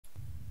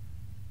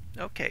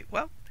Okay,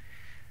 well,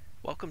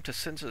 welcome to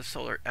Sins of the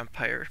Solar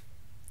Empire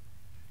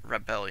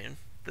Rebellion.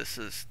 This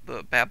is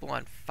the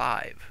Babylon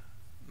 5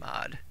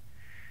 mod.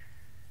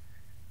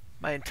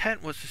 My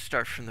intent was to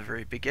start from the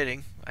very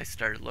beginning. I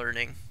started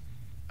learning.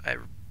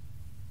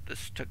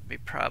 This took me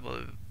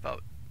probably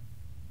about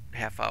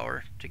half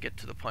hour to get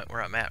to the point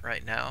where I'm at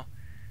right now.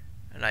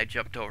 And I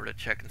jumped over to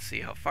check and see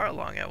how far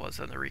along I was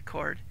on the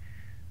record,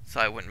 so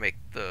I wouldn't make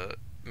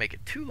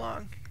it too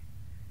long.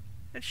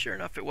 And sure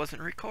enough, it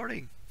wasn't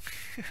recording.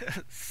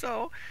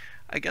 So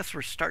I guess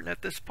we're starting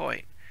at this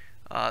point.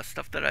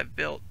 Stuff that I've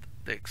built,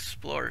 the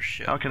Explorer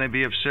ship. How can I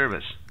be of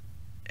service?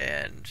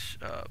 And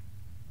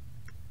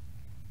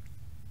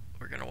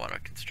we're going to want to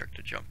construct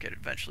a jump kit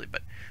eventually.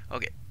 But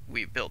okay,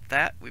 we built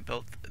that. We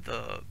built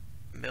the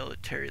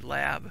military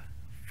lab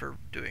for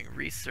doing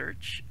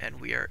research, and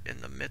we are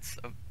in the midst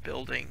of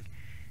building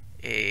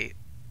a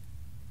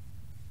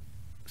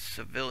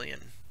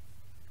civilian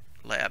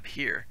lab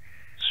here.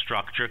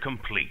 Structure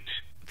complete.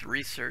 With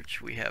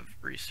research, we have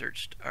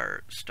researched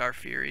our Star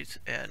Furies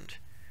and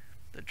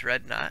the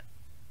Dreadnought.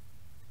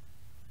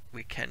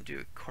 We can do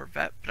a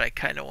Corvette, but I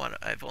kind of want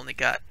to, I've only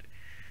got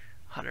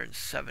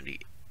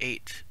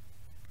 178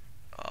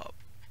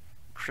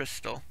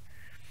 crystal.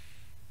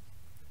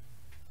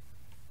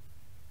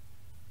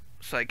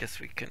 So I guess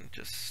we can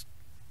just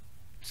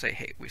say,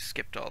 hey, we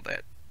skipped all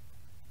that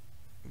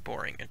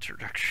boring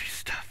introductory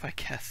stuff, I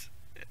guess.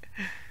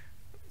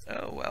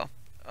 Oh well.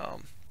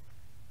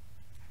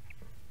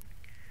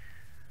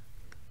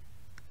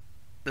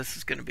 This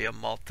is going to be a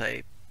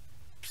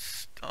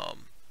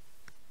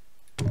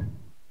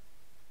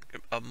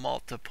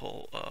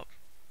multiple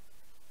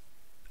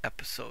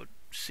episode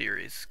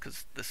series,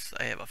 because this,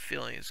 I have a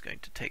feeling, is going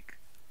to take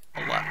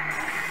a lot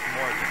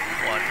more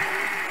than one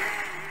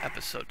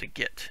episode to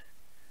get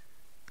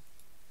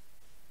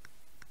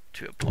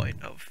to a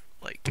point of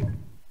like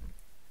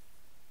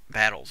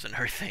battles and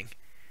everything.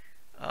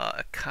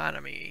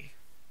 Economy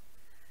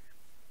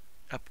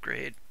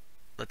upgrade.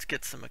 Let's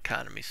get some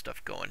economy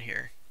stuff going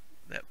here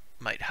that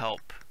might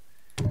help.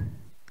 And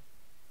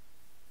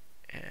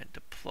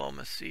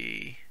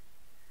diplomacy.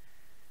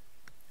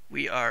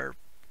 We are,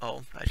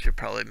 oh, I should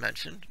probably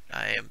mention,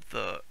 I am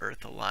the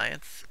Earth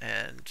Alliance,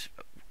 and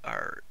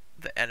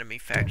the enemy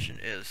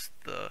faction is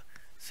the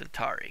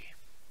Centauri.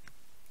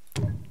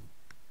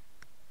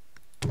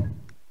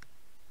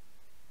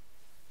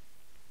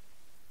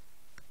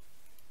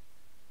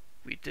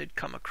 We did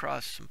come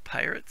across some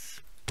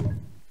pirates.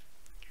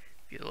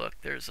 If you look,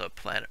 there's a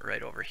planet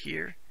right over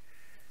here,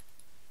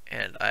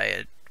 and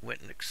I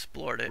went and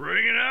explored it.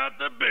 Bringing out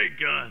the big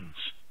guns.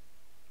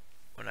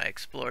 When I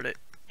explored it,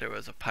 there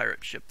was a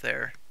pirate ship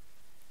there.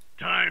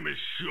 Time is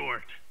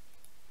short.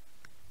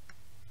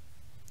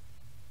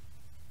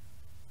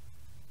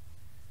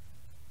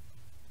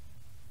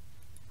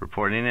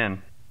 Reporting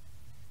in.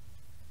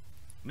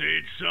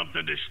 Need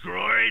something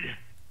destroyed?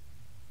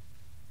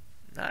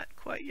 Not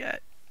quite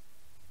yet.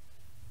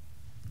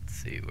 Let's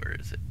see, where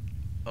is it?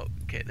 Oh,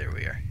 okay, there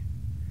we are.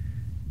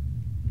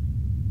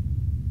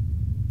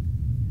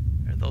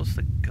 Are those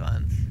the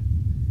guns?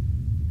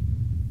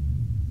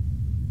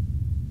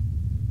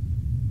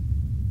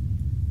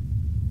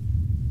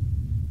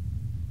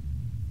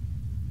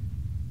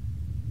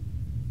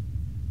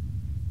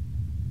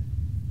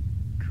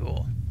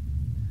 Cool.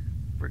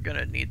 We're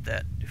gonna need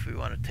that if we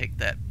want to take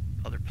that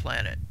other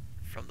planet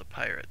from the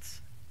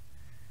pirates.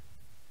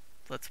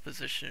 Let's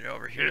position it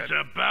over here. It's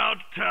about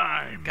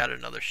time. Got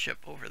another ship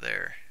over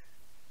there.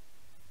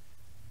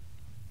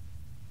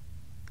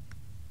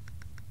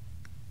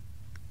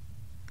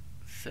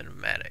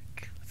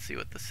 Cinematic. Let's see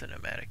what the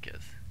cinematic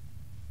is.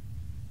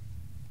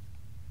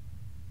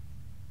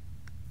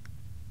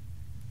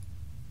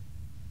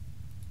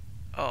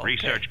 Oh, okay.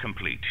 Research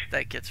complete.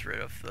 That gets rid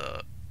of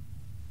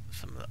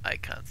some of the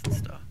icons and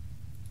stuff.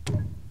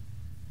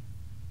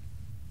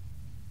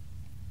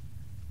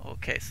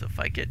 Okay, so if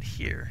I get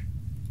here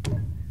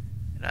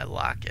and I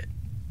lock it.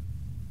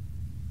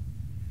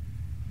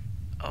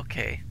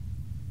 Okay,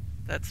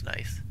 that's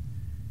nice.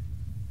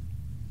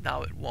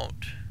 Now it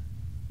won't.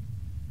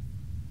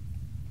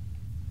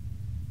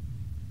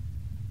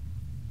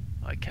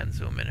 I can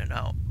zoom in and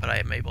out, but I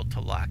am able to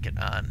lock it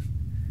on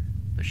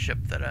the ship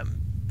that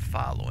I'm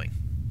following.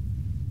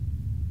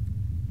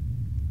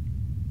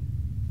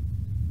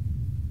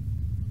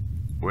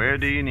 Where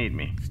do you need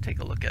me? Let's take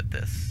a look at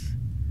this.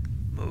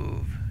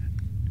 Move.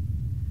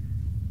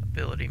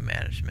 Ability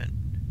management.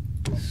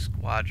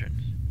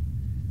 Squadrons.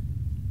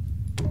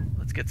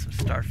 Let's get some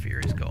Star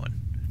Furies going.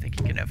 I think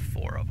you can have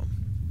 4 of them.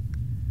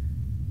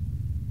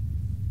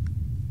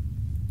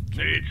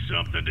 Need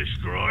something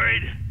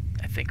destroyed?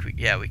 I think we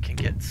can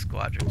get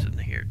squadrons in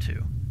here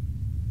too.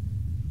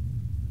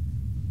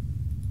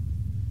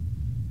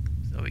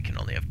 So we can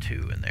only have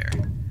 2 in there.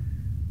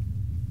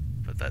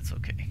 But that's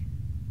okay.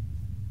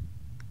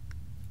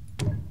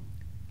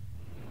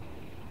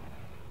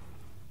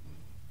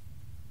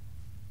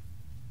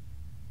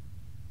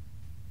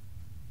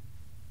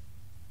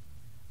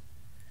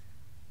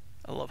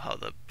 I love how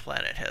the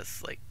planet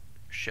has like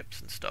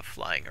ships and stuff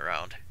flying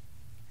around.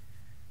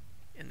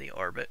 in the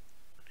orbit.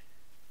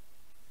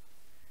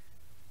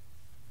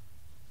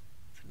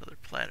 There's another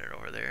planet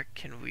over there.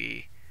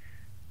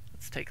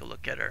 Let's take a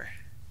look at our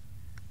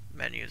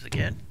menus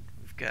again.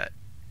 We've got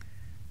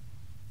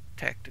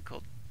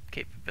tactical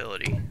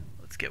capability.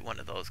 Let's get one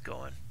of those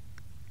going.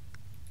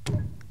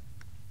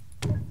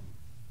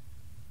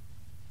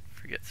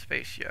 Forget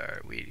space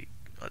yard.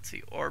 Let's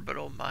see,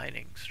 orbital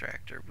mining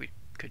extractor. We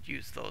could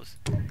use those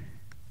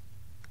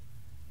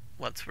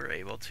once we're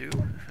able to.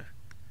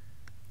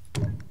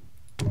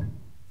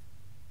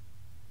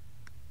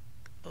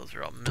 Those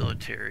are all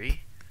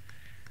military.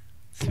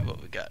 Let's see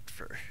what we got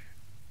for.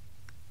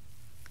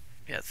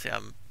 Yeah, see,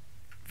 I'm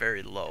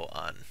very low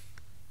on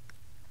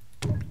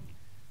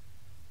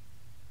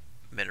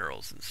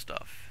minerals and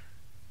stuff.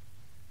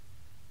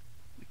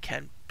 We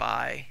can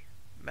buy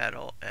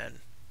metal and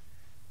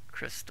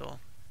crystal,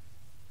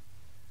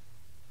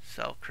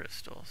 sell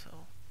crystal,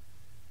 so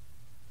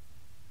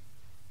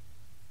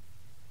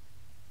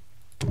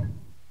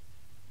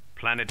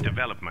Planet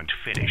development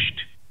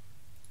finished.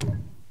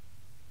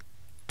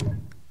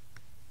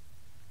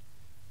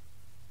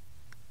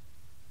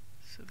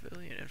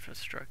 civilian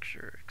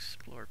infrastructure,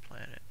 explore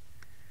planet.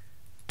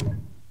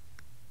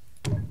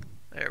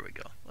 There we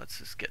go. Let's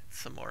just get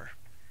some more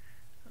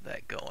of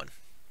that going.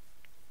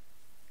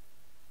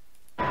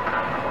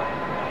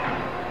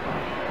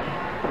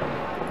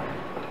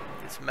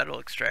 These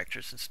metal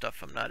extractors and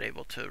stuff, I'm not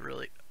able to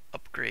really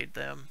upgrade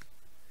them.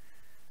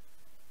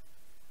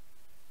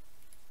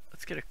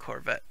 Let's get a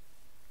Corvette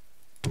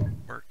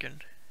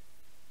working.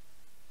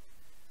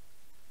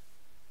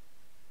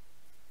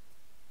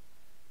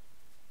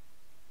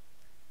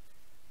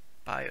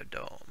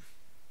 Biodome.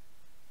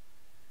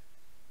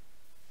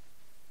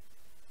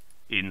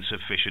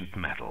 Insufficient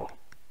metal.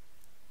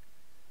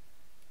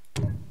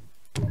 There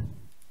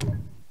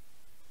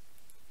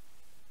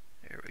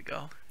we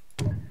go.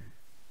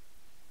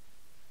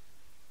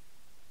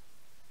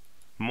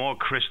 More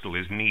crystal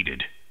is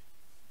needed.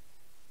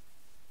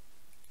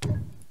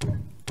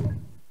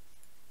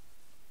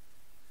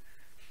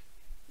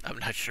 I'm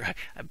not sure.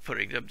 I'm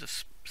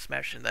just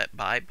smashing that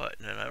buy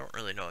button, and I don't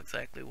really know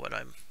exactly what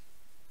I'm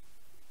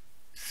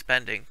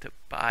spending to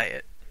buy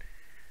it.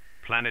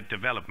 Planet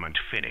development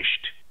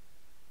finished.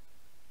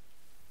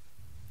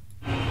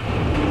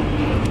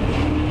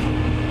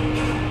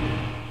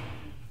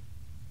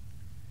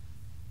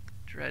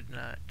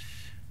 Dreadnought.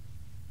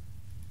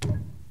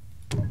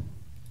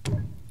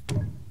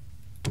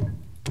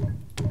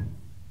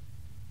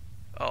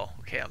 Oh,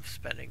 okay, I'm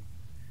spending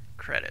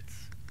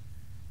credits,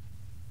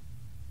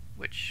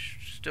 which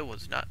still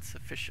was not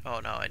sufficient.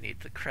 Oh, no, I need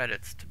the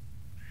credits to.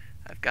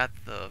 I've got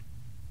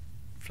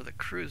for the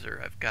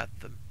cruiser, I've got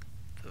the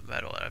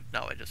metal, and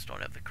now I just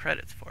don't have the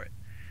credits for it.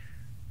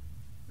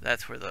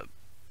 That's where the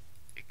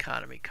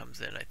economy comes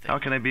in, I think. How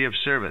can I be of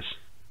service?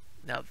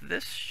 Now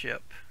this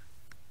ship,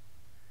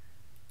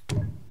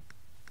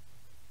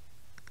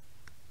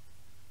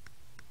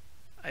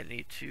 I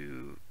need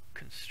to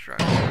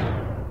construct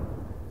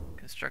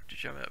a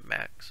jump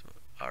at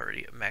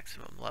already at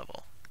maximum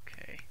level.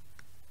 Okay.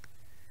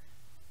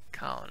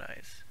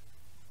 Colonize.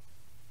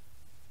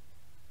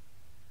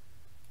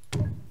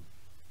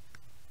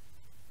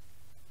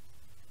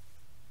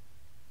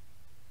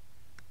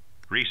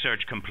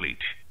 Research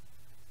complete.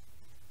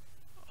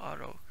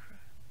 Auto.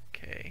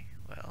 Okay,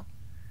 well,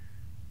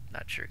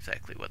 not sure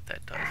exactly what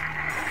that does.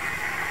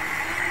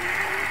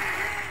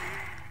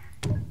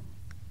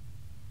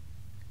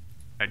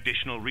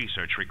 Additional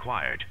research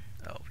required.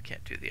 Oh, we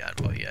can't do the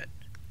envoy yet.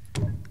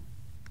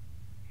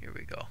 Here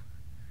we go.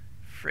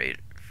 Frigate.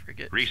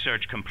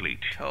 Research complete.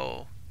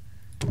 Tow.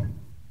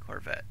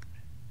 Corvette.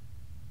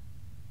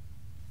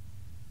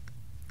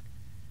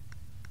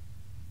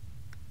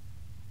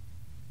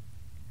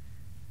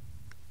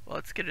 Well,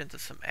 let's get into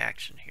some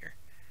action here.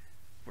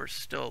 We're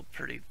still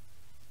pretty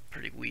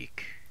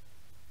weak.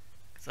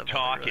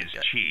 Talk is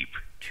cheap.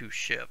 2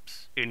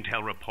 ships.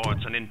 Intel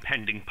reports an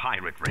impending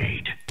pirate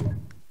raid.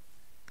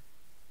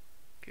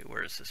 Okay,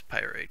 where is this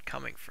pirate raid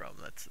coming from?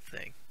 That's the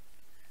thing.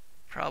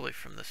 Probably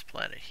from this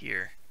planet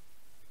here.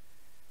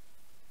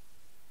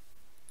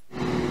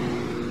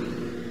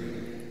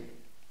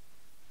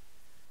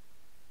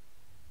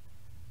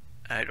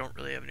 I don't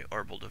really have any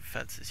orbital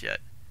defenses yet.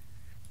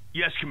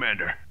 Yes,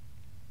 Commander.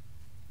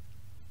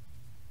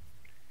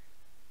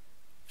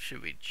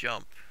 Should we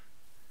jump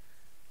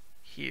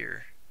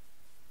here?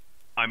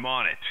 I'm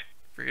on it.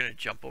 We're gonna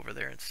jump over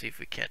there and see if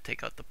we can't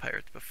take out the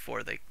pirates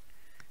before they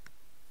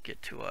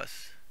get to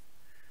us.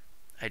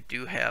 I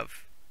do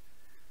have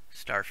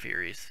Star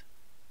Furies.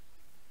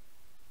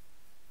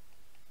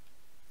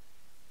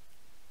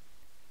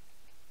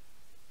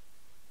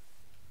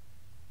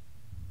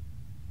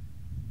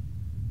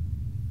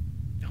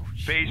 Oh,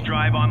 Phase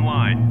drive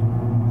online.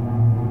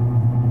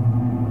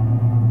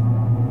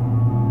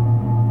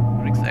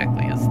 what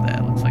exactly is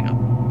that? Looks like a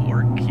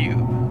Borg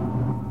cube.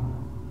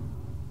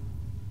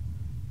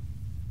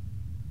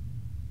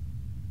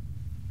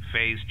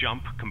 Phase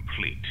jump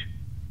complete.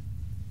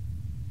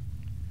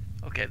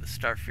 Okay, the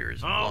Star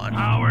Furies have All launched.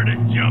 power to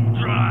jump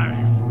drive.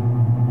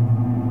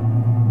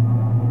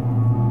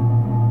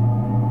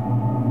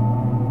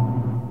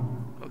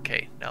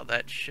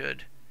 that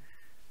should,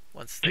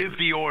 once they... Give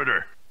the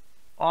order.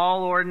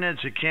 All ordnance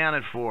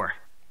accounted for.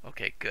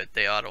 Okay, good.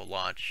 They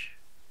auto-launch.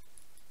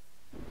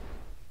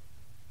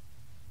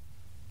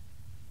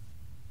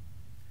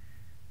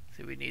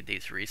 See, we need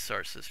these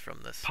resources from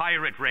this.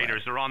 Pirate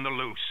raiders are on the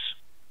loose.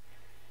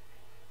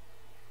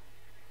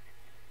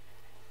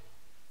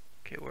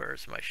 Okay,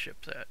 where's my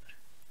ships at?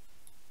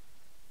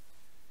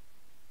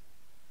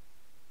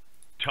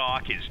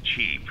 Talk is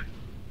cheap.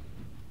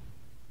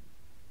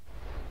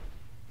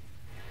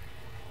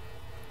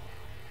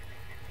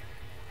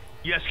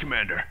 Yes,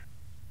 Commander.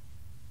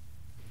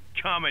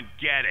 Come and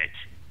get it.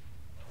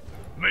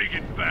 Make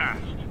it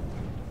fast.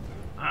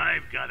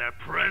 I've got a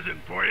present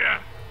for you.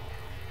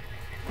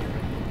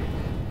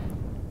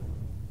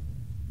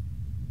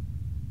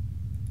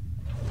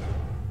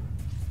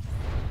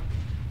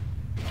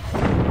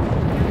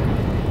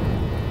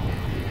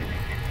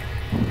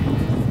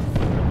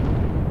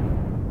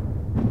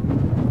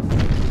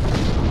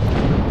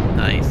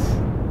 Nice.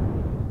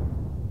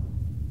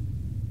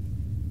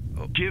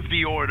 Oh. Give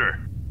the order.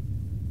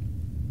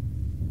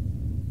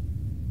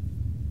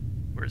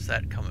 Where's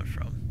that coming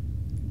from?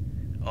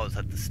 Oh, is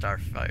that the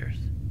Starfires?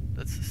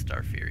 That's the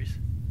Star Furies.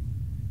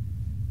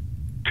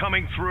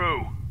 Coming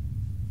through.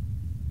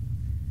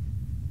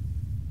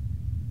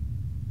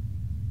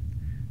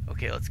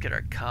 Okay, let's get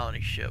our colony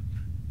ship.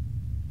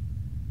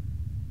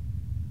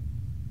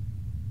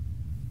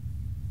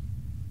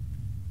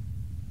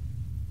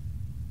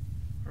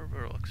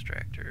 Orbital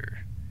extractor.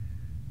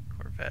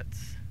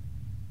 Corvettes.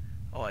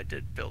 Oh, I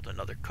did build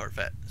another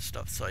Corvette and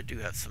stuff, so I do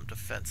have some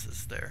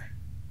defenses there.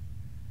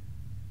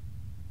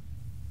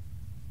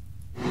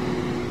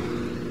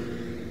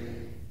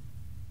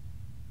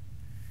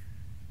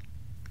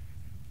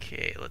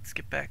 Okay, let's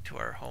get back to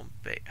our home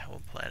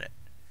planet.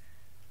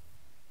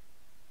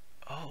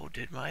 Oh,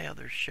 did my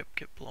other ship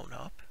get blown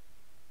up?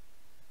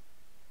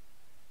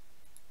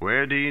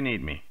 Where do you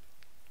need me?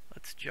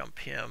 Let's jump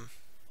him.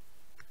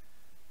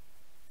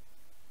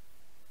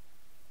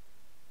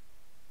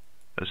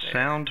 A There.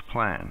 sound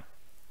plan.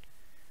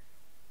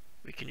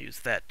 We can use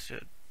that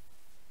to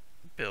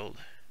build.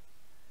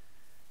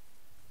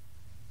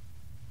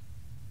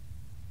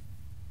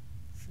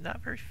 It's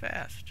not very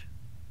fast.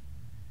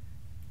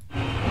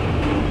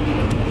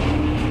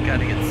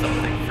 Gotta get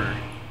something for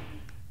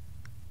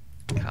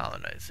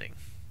colonizing.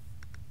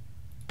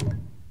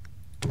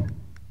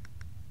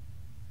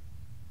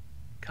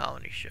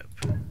 Colony ship.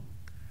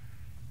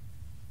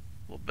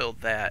 We'll build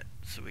that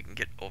so we can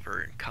get over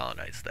and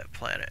colonize that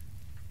planet.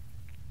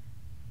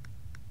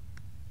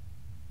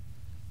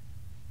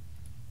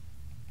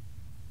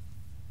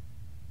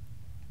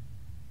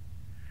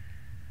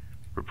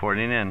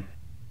 Reporting in.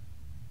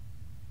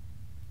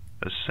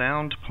 A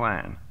sound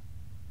plan.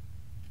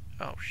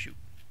 Oh, shoot.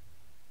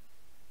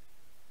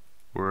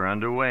 We're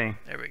underway.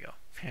 There we go.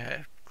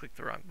 I clicked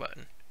the wrong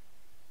button.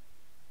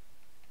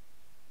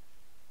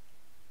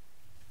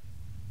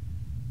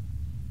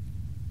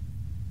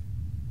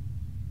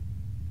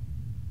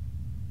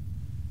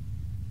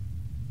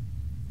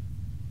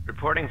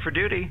 Reporting for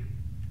duty.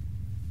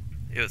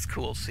 It was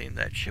cool seeing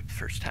that ship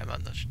first time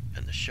on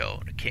in the show,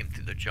 and it came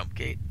through the jump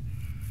gate.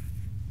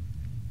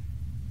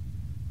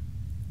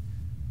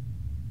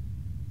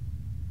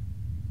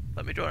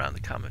 Let me know down in the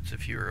comments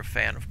if you're a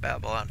fan of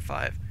Babylon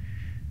 5,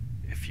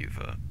 if you've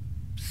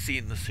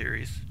seen the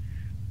series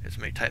as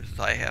many times as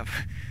I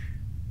have.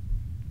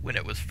 When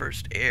it was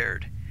first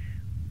aired,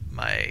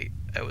 I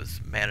was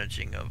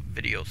managing a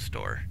video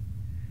store,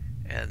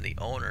 and the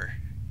owner,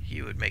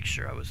 he would make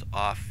sure I was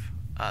off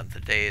on the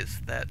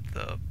days that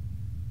the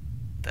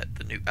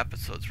new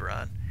episodes were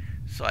on,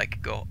 so I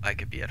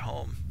could be at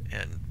home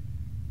and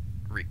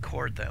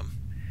record them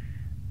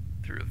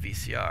through a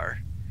VCR,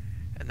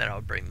 and then I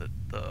would bring the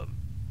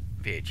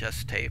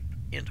VHS tape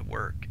into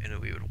work, and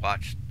we would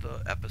watch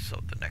the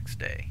episode the next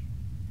day.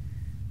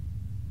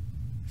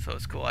 So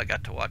it's cool. I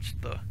got to watch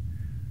the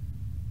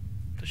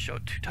show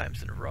 2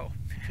 times in a row.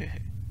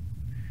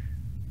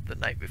 The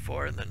night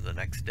before and then the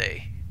next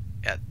day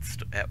at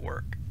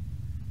work.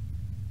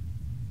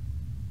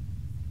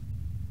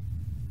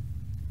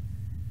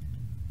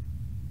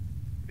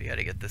 We got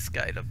to get this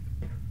guy to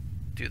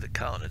do the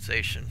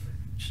colonization.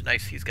 It's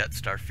nice he's got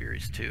Star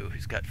Furies too.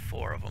 He's got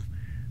 4 of them.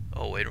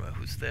 Oh, wait a minute,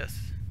 who's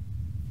this?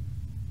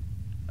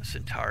 A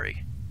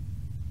Centauri.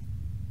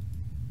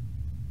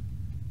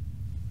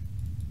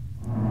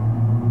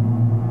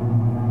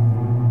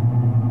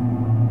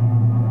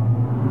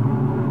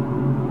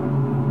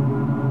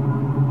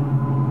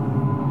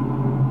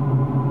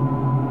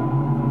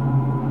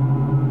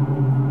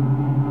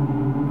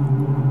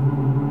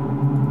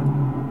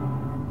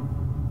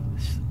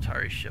 This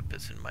Centauri ship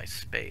is in my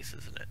space,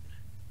 isn't it?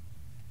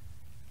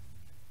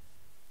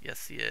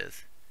 Yes, he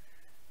is.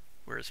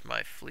 Where's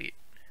my fleet?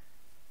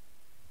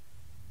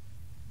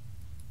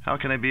 How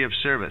can I be of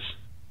service?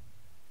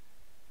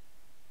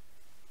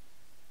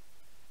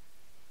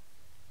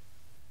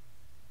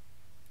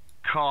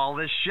 Call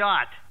the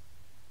shot.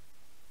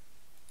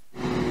 I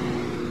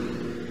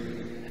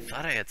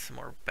thought I had some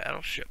more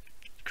battleship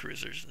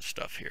cruisers and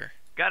stuff here.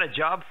 Got a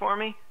job for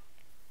me?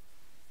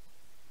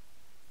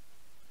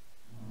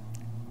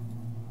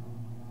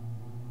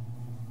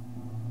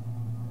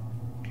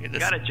 Okay,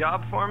 Got a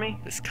job for me?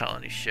 this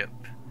colony ship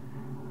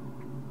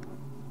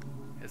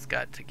has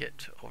got to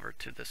get over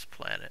to this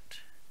planet.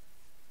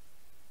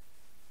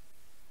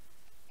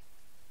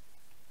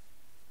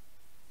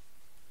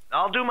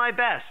 I'll do my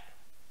best.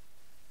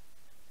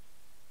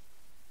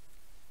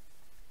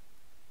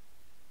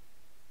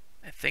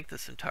 I think the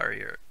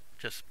Centauri are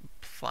just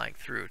flying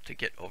through to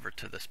get over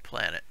to this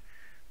planet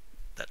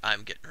that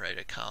I'm getting ready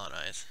to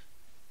colonize.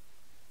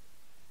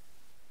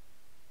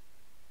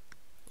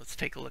 Let's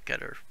take a look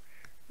at our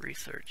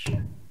research.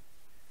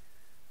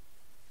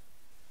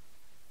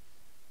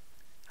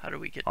 How do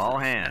we get to All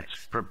this hands,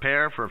 next?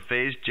 prepare for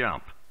phase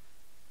jump.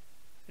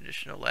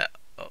 Additional lab.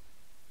 Oh,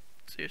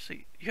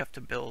 seriously? You have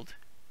to build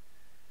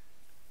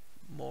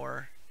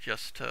more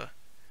just to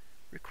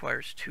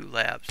requires 2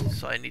 labs,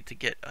 so I need to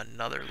get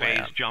another Phase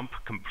lab. jump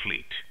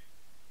complete.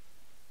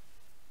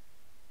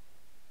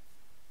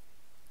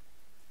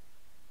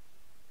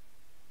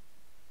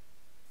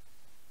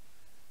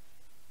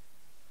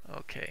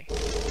 Okay,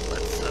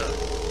 let's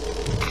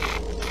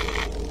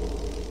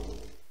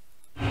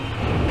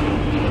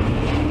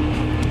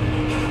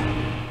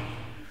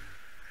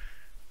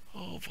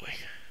oh boy.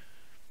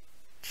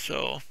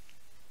 So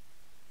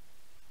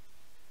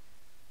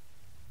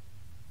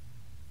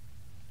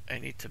I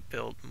need to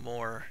build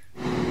more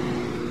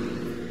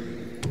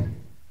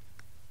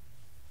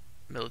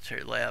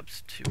military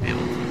labs to be able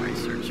to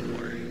research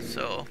more.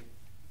 So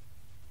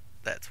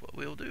that's what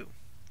we'll do.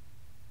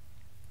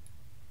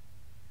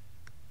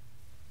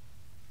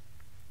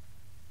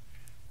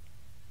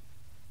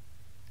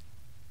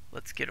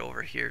 Let's get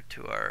over here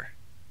to our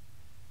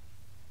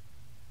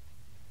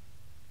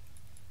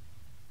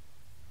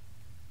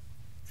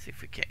see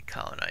if we can't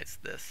colonize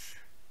this.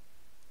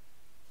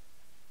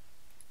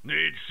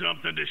 Need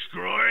something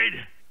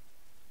destroyed?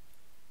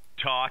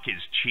 Talk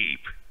is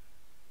cheap.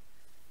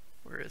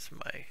 Where is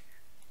my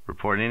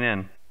Reporting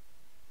in.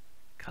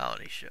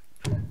 colony ship?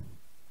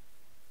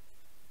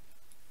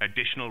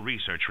 Additional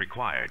research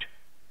required.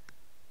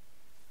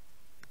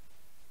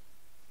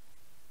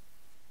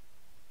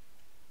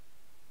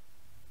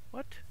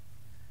 What?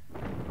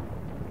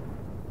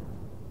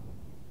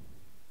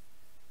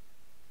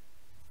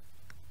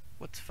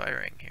 What's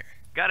firing here?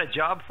 Got a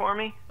job for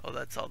me? Oh,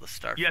 that's all the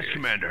starfighters. Yes,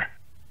 Commander.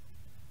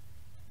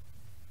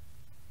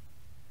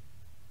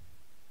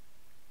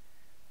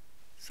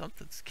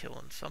 Something's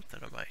killing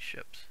something of my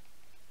ships.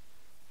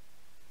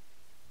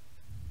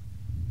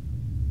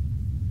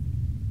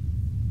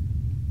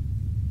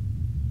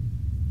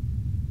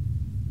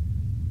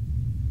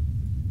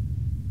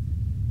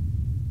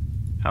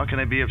 How can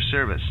I be of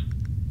service?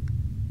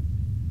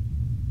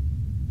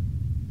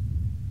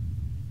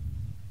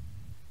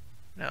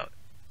 Now,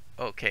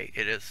 okay,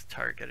 it is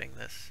targeting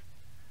this,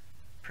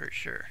 for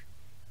sure.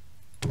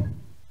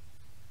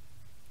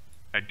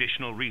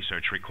 Additional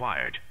research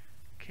required.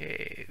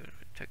 Okay,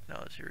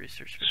 technology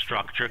research.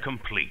 Structure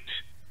complete.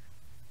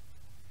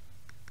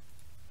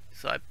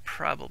 So I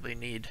probably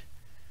need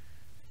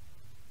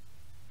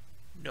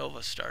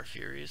Nova Star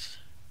Furies,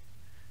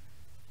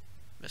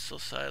 missile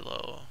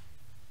silo,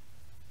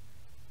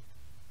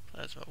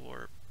 plasma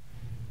warp,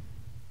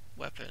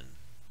 weapon,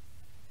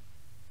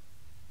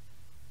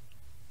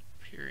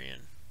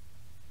 Pyrian.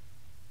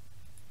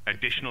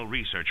 Additional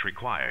research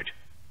required.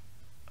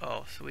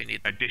 Oh, so we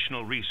need.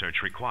 Additional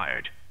research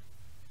required.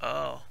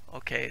 Oh,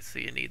 okay. So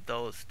you need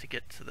those to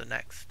get to the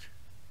next.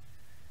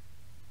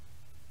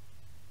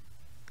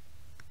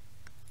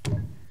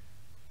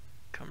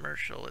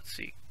 Commercial. Let's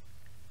see.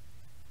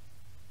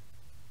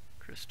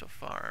 Crystal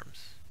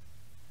Farms.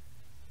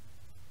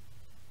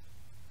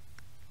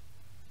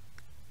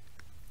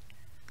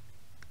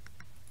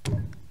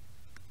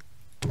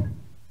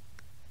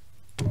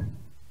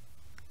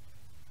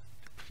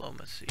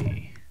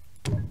 Diplomacy.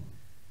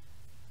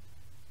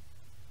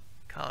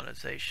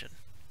 Colonization.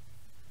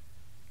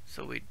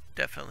 So we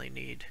definitely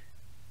need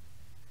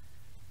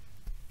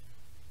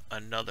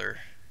another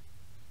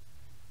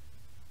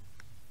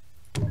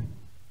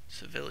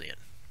civilian.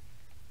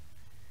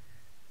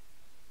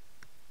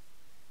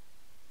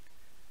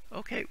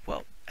 Okay,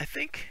 well, I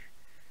think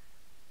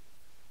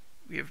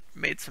we have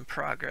made some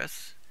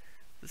progress.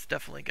 This is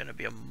definitely going to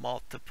be a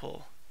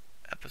multiple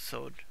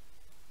episode.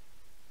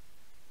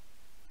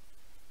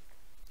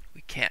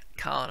 We can't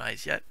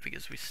colonize yet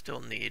because we still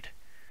need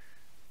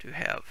to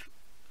have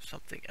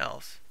something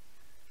else.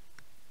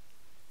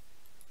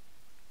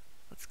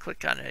 Let's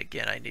click on it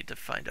again. I need to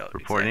find out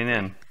Reporting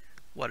exactly in.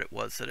 what it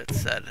was that it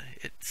said.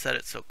 It said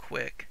it so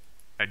quick.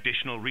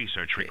 Additional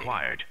research Okay.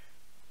 required.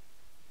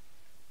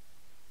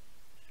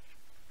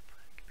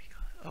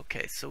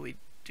 Okay, so we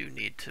do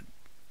need to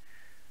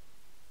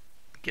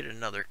get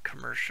another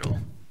commercial,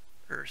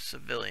 or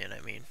civilian,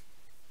 I mean,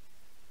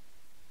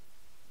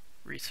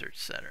 research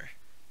center.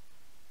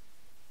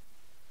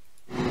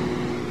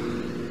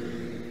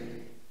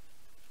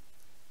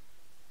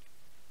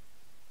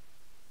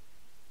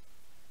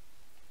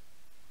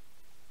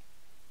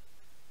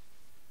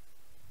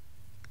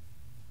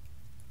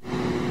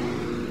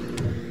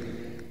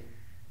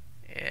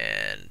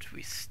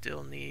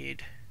 still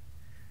need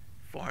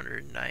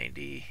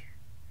 490.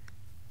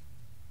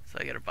 So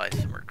I gotta buy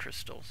some more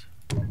crystals.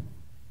 Okay,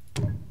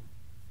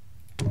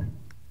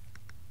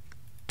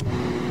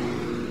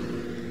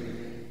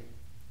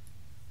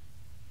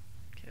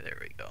 there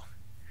we go.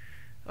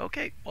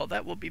 Okay, well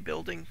that will be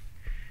building.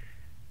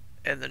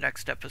 And the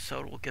next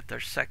episode we'll get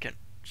their second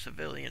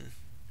civilian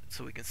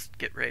so we can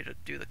get ready to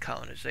do the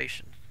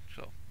colonization.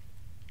 So,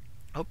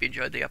 hope you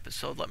enjoyed the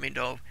episode. Let me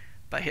know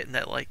by hitting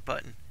that like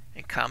button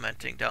and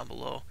commenting down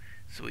below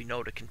so we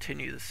know to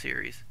continue the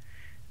series.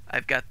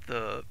 I've got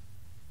the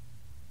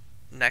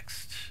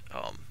next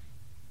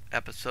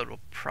episode will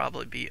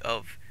probably be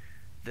of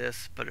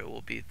this, but it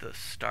will be the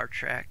Star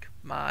Trek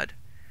mod,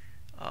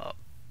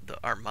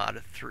 the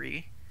Armada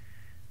 3.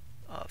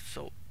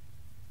 So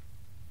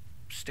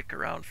stick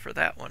around for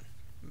that one.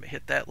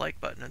 Hit that like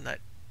button and that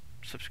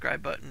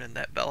subscribe button and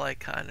that bell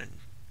icon, and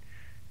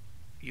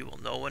you will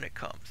know when it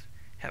comes.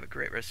 Have a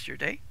great rest of your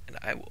day, and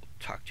I will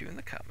talk to you in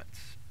the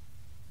comments.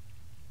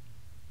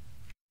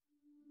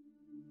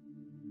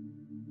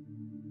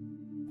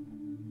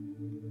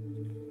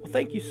 Well,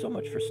 thank you so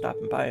much for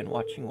stopping by and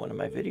watching one of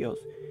my videos.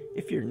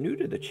 If you're new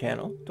to the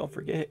channel, don't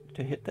forget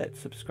to hit that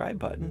subscribe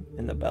button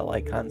and the bell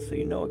icon so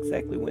you know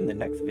exactly when the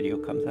next video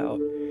comes out.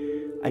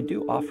 I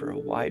do offer a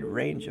wide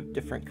range of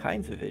different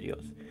kinds of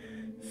videos,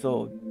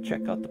 so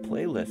check out the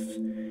playlists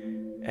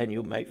and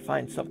you might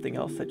find something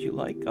else that you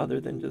like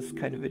other than this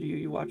kind of video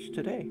you watched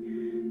today.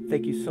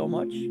 Thank you so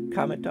much.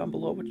 Comment down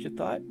below what you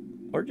thought,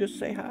 or just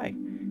say hi.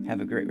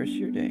 Have a great rest of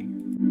your day.